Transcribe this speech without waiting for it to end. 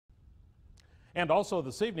And also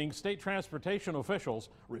this evening, state transportation officials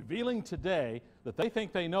revealing today that they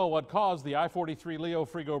think they know what caused the I-43 Leo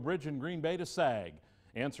Frigo Bridge in Green Bay to sag.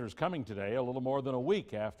 Answers coming today, a little more than a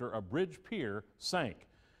week after a bridge pier sank.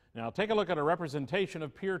 Now take a look at a representation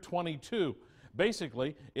of Pier 22.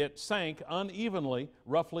 Basically, it sank unevenly,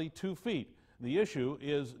 roughly 2 feet. The issue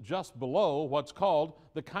is just below what's called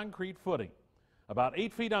the concrete footing. About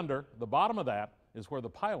 8 feet under, the bottom of that is where the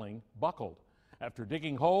piling buckled. After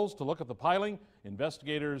digging holes to look at the piling,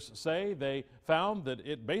 investigators say they found that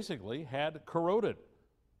it basically had corroded.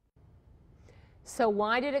 So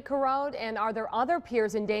why did it corrode, and are there other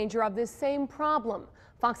piers in danger of this same problem?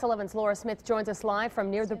 Fox 11's Laura Smith joins us live from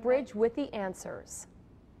near the bridge with the answers.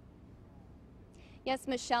 Yes,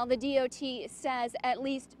 Michelle, the DOT says at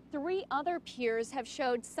least 3 other piers have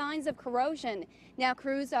showed signs of corrosion. Now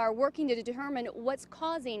crews are working to determine what's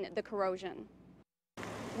causing the corrosion.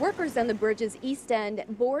 Workers on the bridge's east end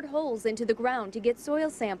bored holes into the ground to get soil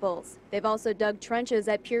samples. They've also dug trenches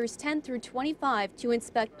at piers 10 through 25 to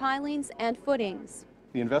inspect pilings and footings.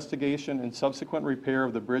 The investigation and subsequent repair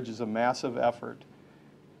of the bridge is a massive effort,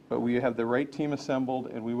 but we have the right team assembled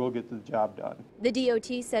and we will get the job done. The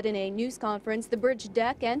DOT said in a news conference the bridge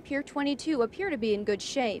deck and Pier 22 appear to be in good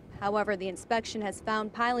shape. However, the inspection has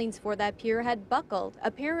found pilings for that pier had buckled,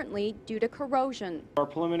 apparently due to corrosion. Our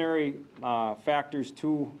preliminary factors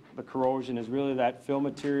to the corrosion is really that fill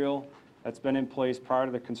material that's been in place prior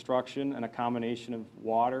to the construction and a combination of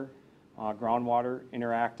water, groundwater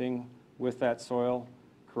interacting with that soil,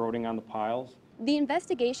 corroding on the piles. The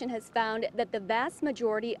investigation has found that the vast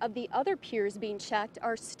majority of the other piers being checked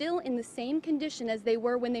are still in the same condition as they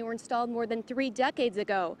were when they were installed more than 3 decades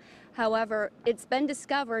ago. However, it's been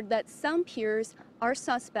discovered that some piers are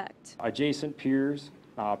suspect. Adjacent piers,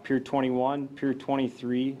 Pier 21, Pier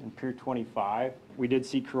 23, and Pier 25, we did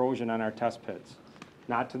see corrosion on our test pits.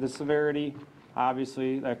 Not to the severity,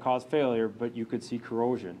 obviously, that caused failure, but you could see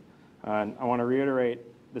corrosion. And I want to reiterate,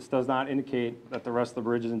 this does not indicate that the rest of the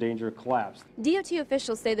bridge is in danger of collapse. DOT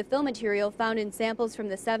officials say the fill material found in samples from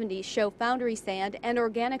the 70s show foundry sand and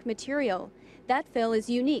organic material. That fill is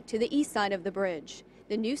unique to the east side of the bridge.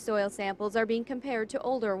 The new soil samples are being compared to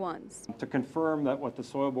older ones. To confirm that what the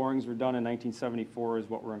soil borings were done in 1974 is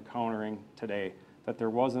what we're encountering today, that there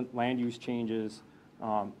wasn't land use changes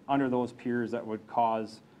under those piers that would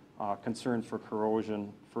cause concerns for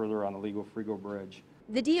corrosion further on the Leo Frigo Bridge.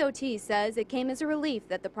 The DOT says it came as a relief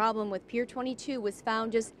that the problem with Pier 22 was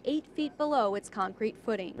found just 8 feet below its concrete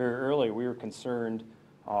footing. Very early, we were concerned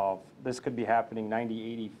this could be happening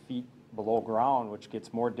 90, 80 feet below ground, which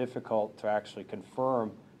gets more difficult to actually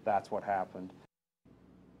confirm that's what happened.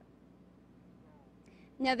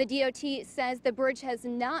 Now, the DOT says the bridge has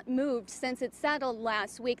not moved since it settled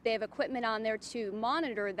last week. They have equipment on there to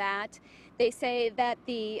monitor that. They say that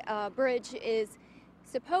the bridge is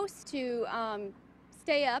supposed to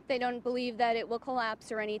stay up. They don't believe that it will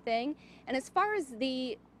collapse or anything. And as far as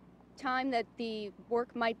the time that the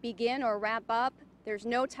work might begin or wrap up, there's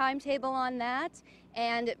no timetable on that.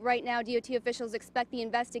 And right now, DOT officials expect the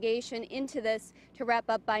investigation into this to wrap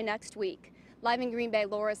up by next week. Live in Green Bay,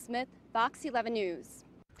 Laura Smith, Fox 11 News.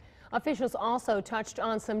 Officials also touched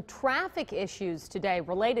on some traffic issues today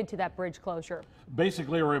related to that bridge closure.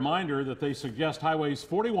 Basically a reminder that they suggest highways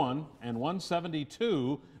 41 and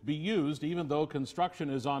 172 be used even though construction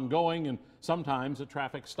is ongoing and sometimes a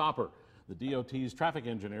traffic stopper. The DOT's traffic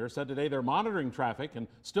engineer said today they're monitoring traffic and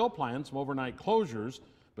still plan some overnight closures,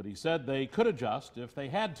 but he said they could adjust if they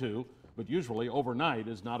had to, but usually overnight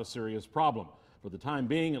is not a serious problem. For the time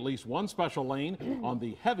being, at least one special lane on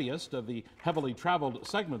the heaviest of the heavily traveled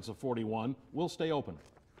segments of 41 will stay open.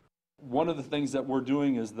 One of the things that we're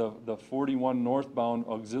doing is the 41 northbound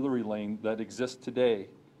auxiliary lane that exists today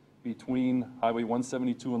between Highway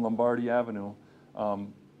 172 and Lombardi Avenue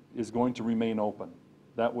is going to remain open.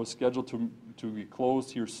 That was scheduled to be closed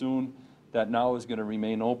here soon. That now is going to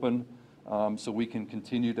remain open so we can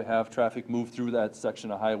continue to have traffic move through that section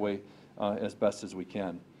of highway as best as we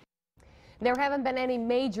can. There haven't been any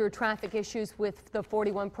major traffic issues with the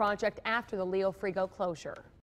 41 project after the Leo Frigo closure.